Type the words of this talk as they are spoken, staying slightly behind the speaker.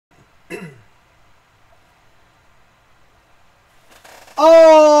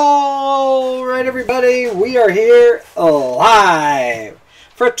everybody, we are here live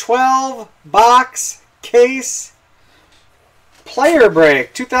for a 12-box case player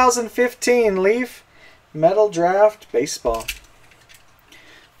break 2015 Leaf Metal Draft Baseball.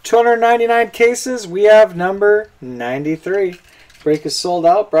 299 cases, we have number 93. Break is sold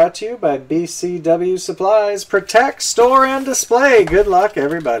out, brought to you by BCW Supplies. Protect, store, and display. Good luck,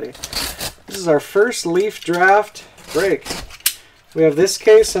 everybody. This is our first Leaf draft break. We have this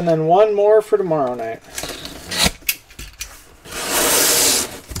case and then one more for tomorrow night.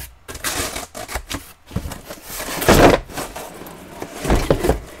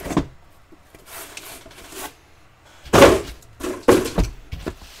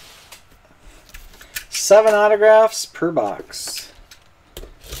 Seven autographs per box.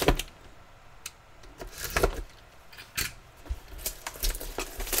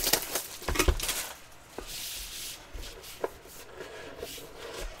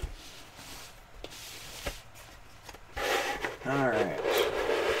 All right.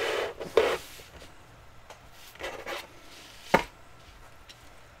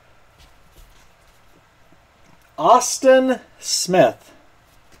 Austin Smith.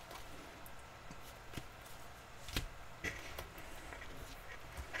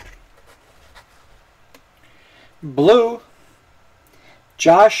 Blue,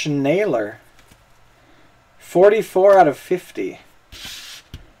 Josh Naylor. 44 out of 50.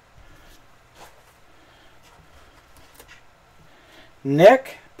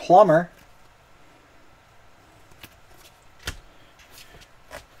 Nick Plummer.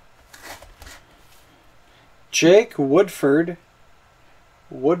 Jake Woodford.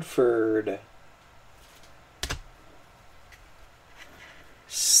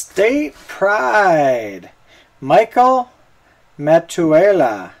 State Pride. Michael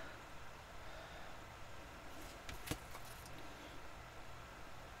Matuela.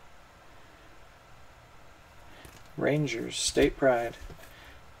 Rangers, State Pride.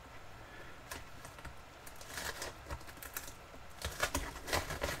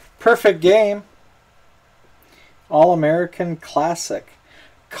 Perfect Game. All-American Classic.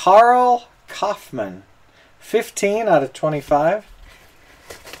 Carl Kaufman. 15 out of 25.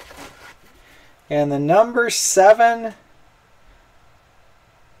 And the number 7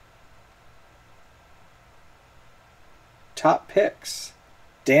 top picks.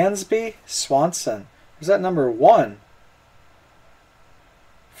 Dansby Swanson. Who's that number 1?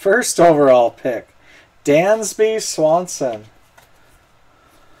 First overall pick. Dansby Swanson.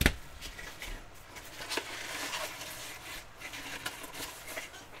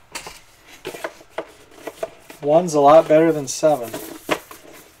 One's a lot better than 7.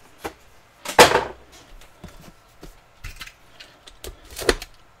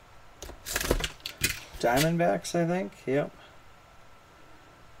 Diamondbacks, I think. Yep.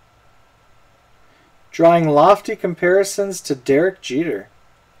 Drawing lofty comparisons to Derek Jeter.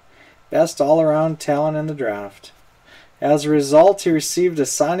 Best all-around talent in the draft. As a result, he received a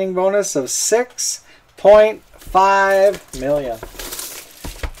signing bonus of $6.5 million.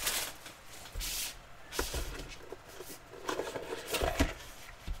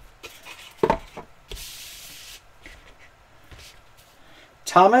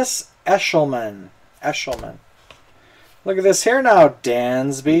 Thomas Eshelman. Look at this here now.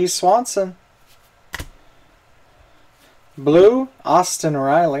 Dansby Swanson. Blue, Austin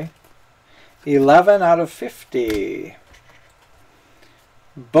Riley. 11 out of 50.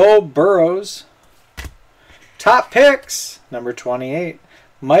 Bo Burrows. Top picks. Number 28.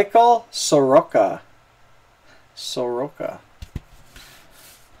 Michael Soroka.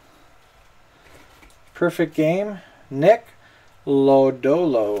 Perfect Game. Nick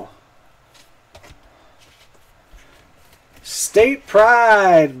Lodolo. State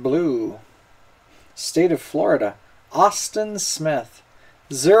Pride Blue. State of Florida. Austin Smith.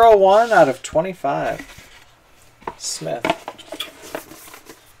 01 out of 25. Smith.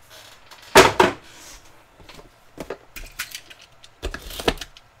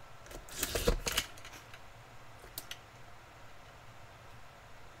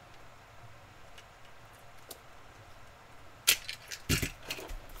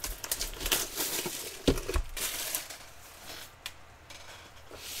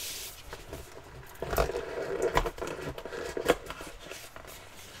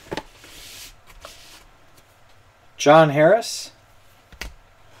 John Harris.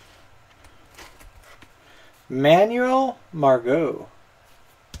 Manuel Margot.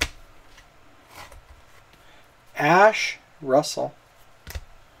 Ash Russell.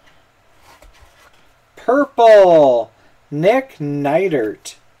 Purple, Nick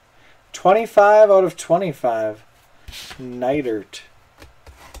Neidert. 25 out of 25. Neidert.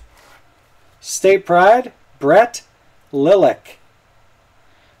 State Pride, Brett Lillick.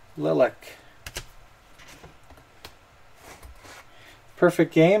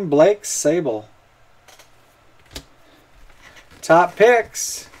 Perfect Game, Blake Sable. Top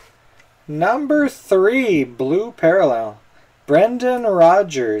Picks, number 3, Blue Parallel, Brendan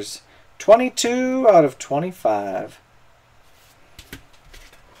Rodgers, 22 out of 25.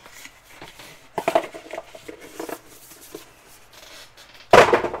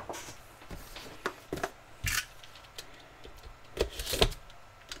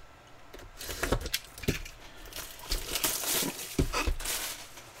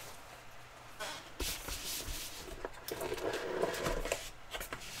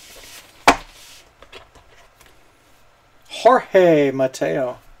 Jorge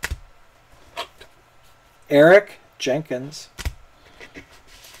Mateo. Eric Jenkins.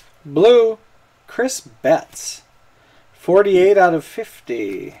 Blue, Chris Betts. 48 out of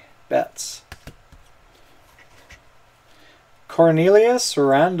 50. Betts. Cornelius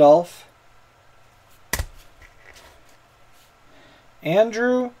Randolph.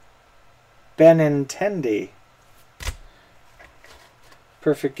 Andrew Benintendi.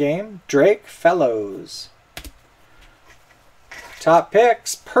 Perfect Game, Drake Fellows. Top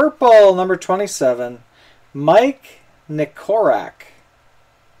Picks, purple, number 27, Mike Nikorak.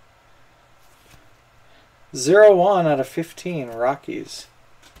 0-1 out of 15, Rockies.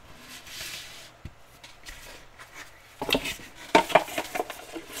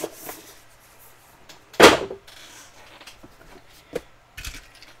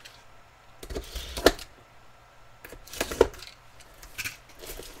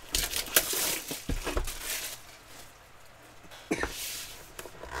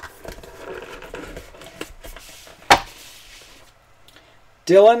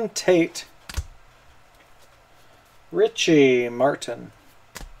 Dylan Tate. Richie Martin.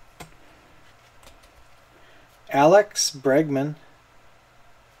 Alex Bregman.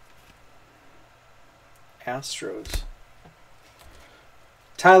 Astros.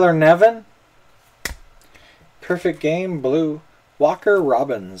 Tyler Nevin. Perfect Game, Blue, Walker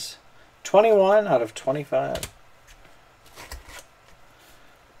Robbins. 21 out of 25.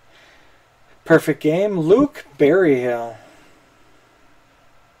 Perfect Game, Luke Berryhill.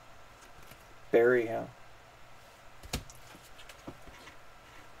 Berryhill.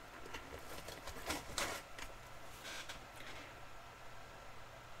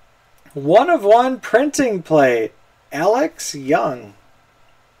 One of one printing plate, Alex Young.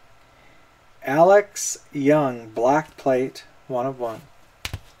 Alex Young, black plate, 1 of 1.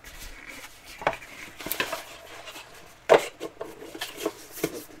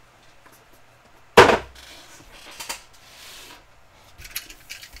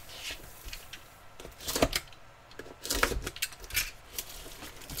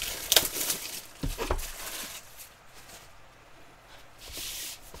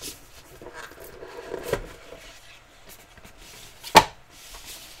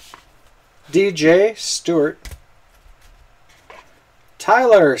 DJ Stewart.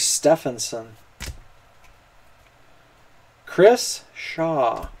 Tyler Stephenson. Chris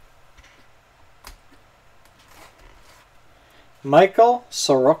Shaw. Michael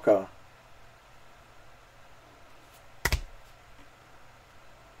Soroka.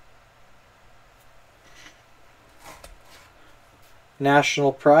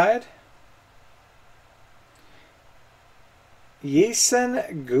 National Pride.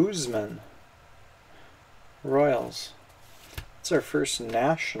 Yeson Guzman. Royals. That's our first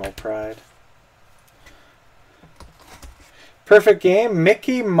National Pride. Perfect Game,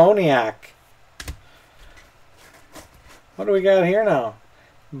 Mickey Moniak. What do we got here now?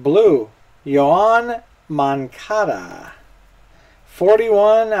 Blue, Yoan Moncada.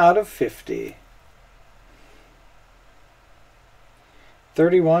 41 out of 50.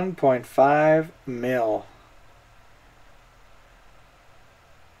 31.5 mil.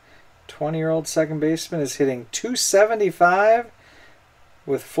 20-year-old second baseman is hitting .275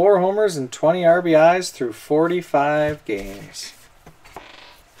 with 4 homers and 20 RBIs through 45 games.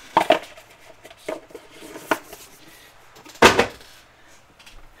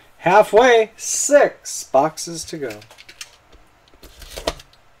 Halfway, 6 boxes to go.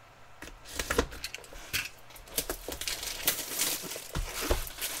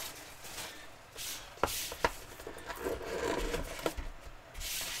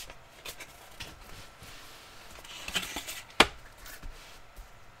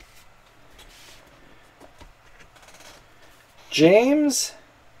 James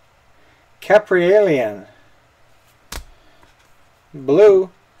Caprielian.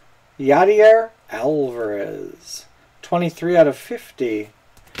 Blue, Yadier Alvarez. 23 out of 50.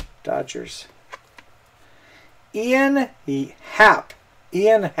 Dodgers. Ian Happ.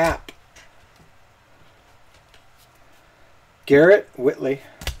 Ian Happ. Garrett Whitley.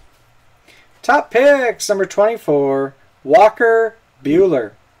 Top picks, number 24. Walker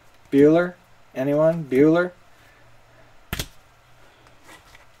Buehler. Buehler? Anyone? Buehler?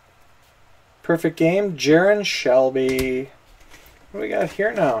 Perfect game, Jaron Shelby. What do we got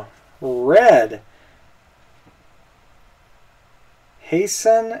here now? Red.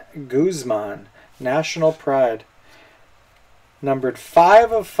 Hasan Guzman. National Pride. Numbered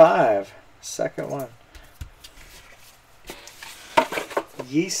 5 of 5. Second one.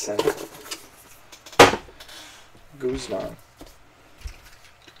 Yeeson Guzman.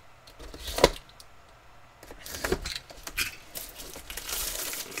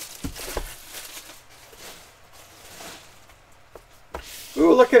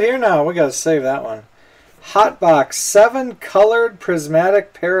 Ooh, look at here now. We got to save that one. Hotbox, 7 colored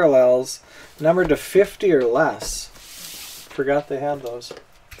prismatic parallels, numbered to 50 or less. Forgot they had those.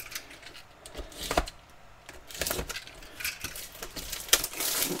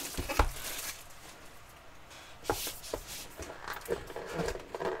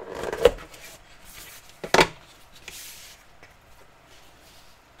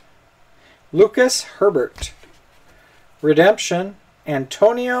 Lucas Herbert. Redemption,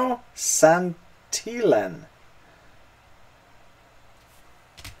 Antonio Santillan.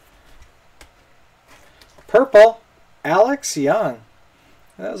 Purple, Alex Young.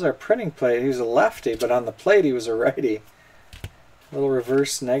 That was our printing plate. He was a lefty, but on the plate he was a righty. A little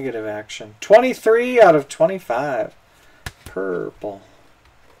reverse negative action. 23 out of 25. Purple.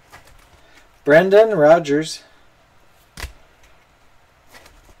 Brendan Rodgers.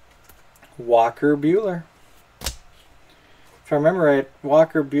 Walker Buehler. If I remember right,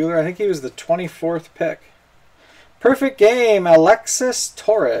 Walker Buehler, I think he was the 24th pick. Perfect game, Alexis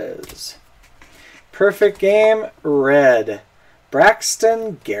Torres. Perfect game, red.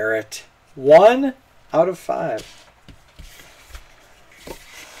 Braxton Garrett. 1 out of 5.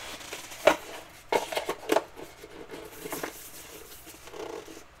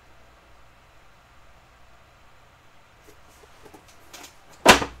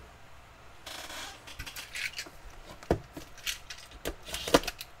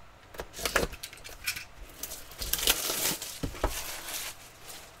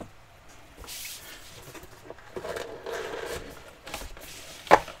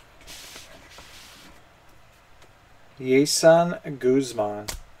 Yeson Guzman.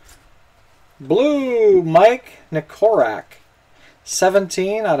 Blue, Mike Nikorak.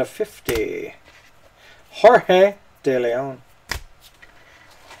 17 out of 50. Jorge De Leon.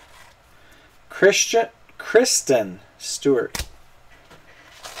 Kristen Stewart.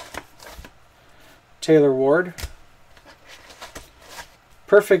 Taylor Ward.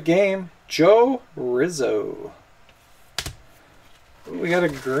 Perfect game, Joe Rizzo. Ooh, we got a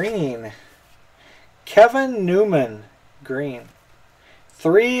green. Kevin Newman. Green.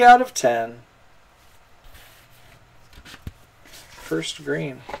 3 out of 10. First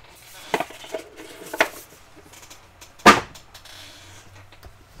green.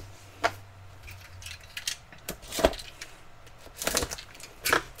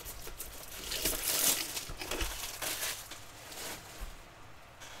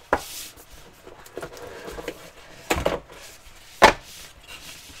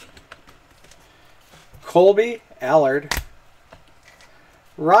 Colby Allard.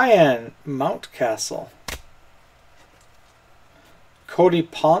 Ryan Mountcastle. Cody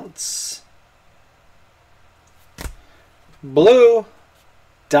Ponce. Blue,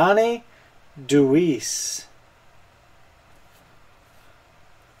 Donnie Deweese.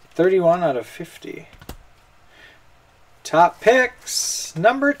 31 out of 50. Top picks,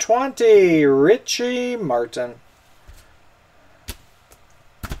 number 20, Richie Martin.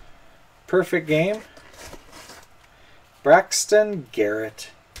 Perfect game, Braxton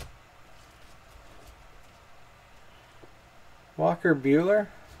Garrett. Walker Buehler?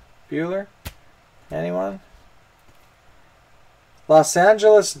 Buehler? Anyone? Los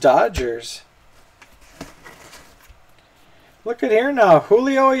Angeles Dodgers. Look at here now.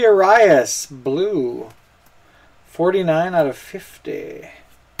 Julio Urias. Blue. 49 out of 50.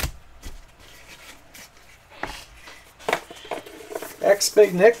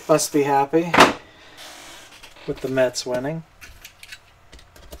 Ex-Big Nick must be happy with the Mets winning.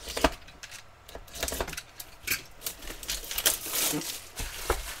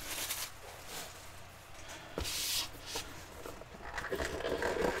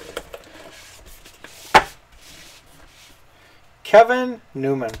 Kevin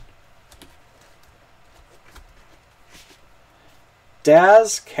Newman.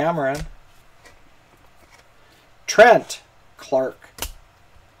 Daz Cameron. Trent Clark.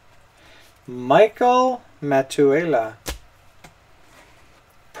 Michael Matuela.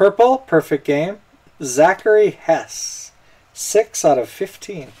 Purple, perfect game. Zachary Hess. 6 out of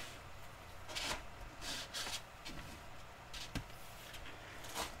 15.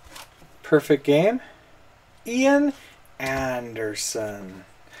 Perfect game. Ian Anderson.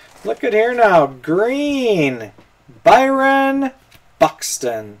 Look at here now. Green. Byron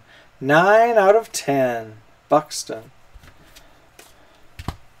Buxton. 9 out of 10. Buxton.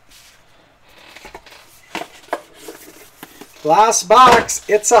 Last box.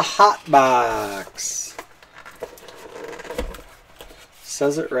 It's a hot box.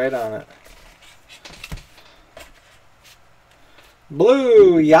 Says it right on it.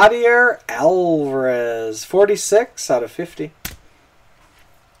 Blue, Yadier Alvarez, 46 out of 50.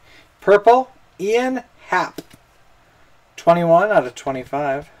 Purple, Ian Happ, 21 out of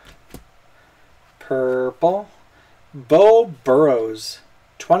 25. Purple, Bo Burrows,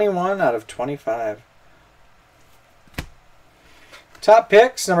 21 out of 25. Top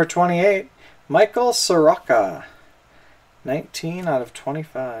picks, number 28, Michael Soroka, 19 out of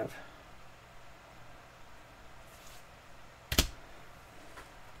 25.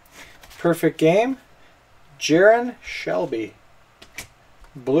 Perfect game, Jaron Shelby.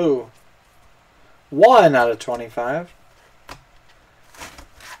 Blue, 1 out of 25.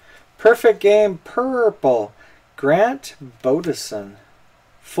 Perfect game, purple, Grant Bodison.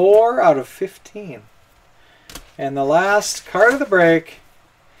 4 out of 15. And the last card of the break,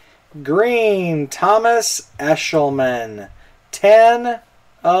 green, Thomas Eshelman. 10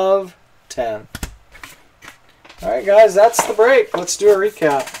 of 10. All right, guys, that's the break. Let's do a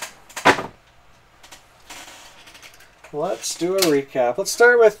recap. Let's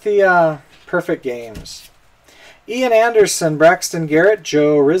start with the perfect games. Ian Anderson, Braxton Garrett,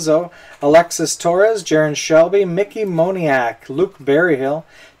 Joe Rizzo, Alexis Torres, Jaron Shelby, Mickey Moniak, Luke Berryhill,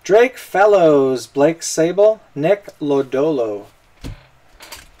 Drake Fellows, Blake Sable, Nick Lodolo.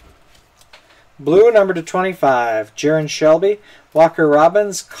 Blue, number to 25, Jaron Shelby, Walker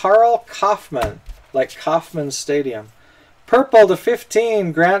Robbins, Carl Kaufman, like Kauffman Stadium. Purple to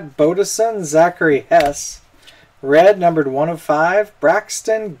 15, Grant Bodison, Zachary Hess. Red, numbered 1 of 5,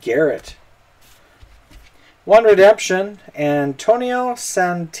 Braxton Garrett. 1 redemption, Antonio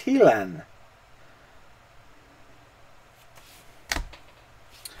Santillan.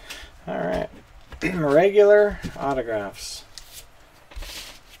 All right, regular autographs.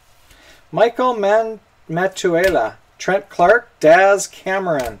 Michael Matuela, Trent Clark, Daz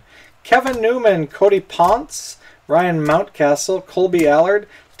Cameron, Kevin Newman, Cody Ponce, Ryan Mountcastle, Colby Allard,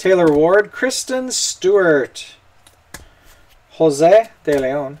 Taylor Ward, Kristen Stewart, Jose De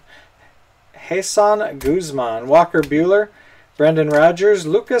Leon, Hassan Guzman, Walker Buehler, Brendan Rodgers,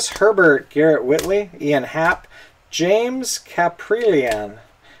 Lucas Herbert, Garrett Whitley, Ian Happ, James Caprillian,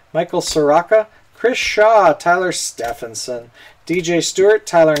 Michael Soroka, Chris Shaw, Tyler Stephenson, DJ Stewart,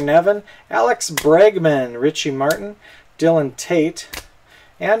 Tyler Nevin, Alex Bregman, Richie Martin, Dylan Tate,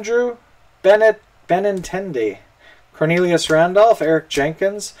 Andrew Benintendi, Cornelius Randolph, Eric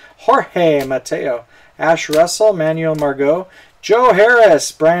Jenkins, Jorge Mateo, Ash Russell, Manuel Margot, Joe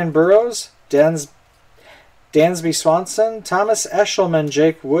Harris, Brian Burrows, Dansby Swanson, Thomas Eshelman,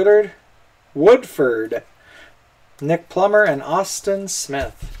 Jake Woodford, Nick Plummer, and Austin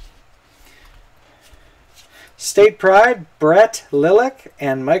Smith. State Pride, Brett Lillick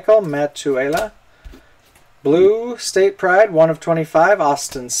and Michael Matuela. Blue, State Pride, 1 of 25,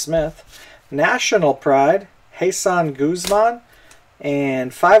 Austin Smith. National Pride, Hassan Guzman.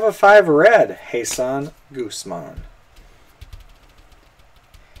 And 5 of 5 red, Hassan Guzman.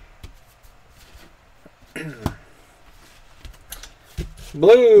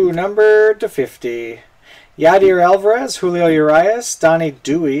 Blue, number to 50. Yadier Alvarez, Julio Urias, Donnie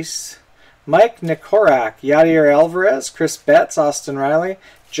Deweese, Mike Nikorak, Yadier Alvarez, Chris Betts, Austin Riley,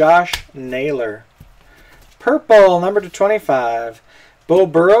 Josh Naylor. Purple, number to 25. Bo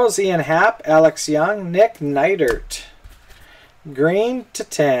Burrows, Ian Happ, Alex Young, Nick Neidert. Green to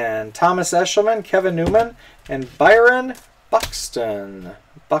 10. Thomas Eshelman, Kevin Newman, and Byron Buxton.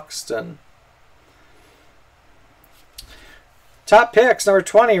 Top picks, number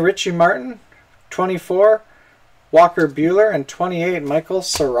 20, Richie Martin. 24, Walker Buehler, and 28, Michael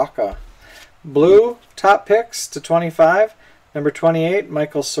Soroka. Blue, top picks to 25. Number 28,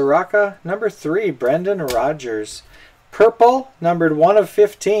 Michael Soroka. Number 3, Brendan Rodgers. Purple, numbered 1 of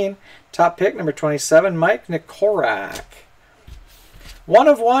 15. Top pick, number 27, Mike Nikorak. 1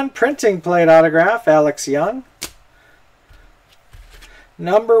 of 1 printing plate autograph, Alex Young.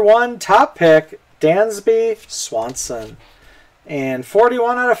 Number 1 top pick, Dansby Swanson. And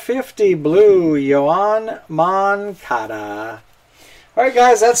 41 out of 50, blue, Yoan Moncada. All right,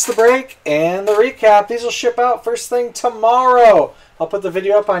 guys, that's the break and the recap. These will ship out first thing tomorrow. I'll put the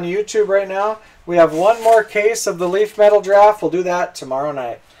video up on YouTube right now. We have one more case of the Leaf Metal Draft. We'll do that tomorrow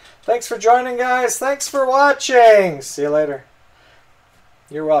night. Thanks for joining, guys. Thanks for watching. See you later.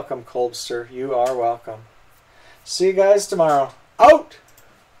 You're welcome, Coldster. You are welcome. See you guys tomorrow. Out!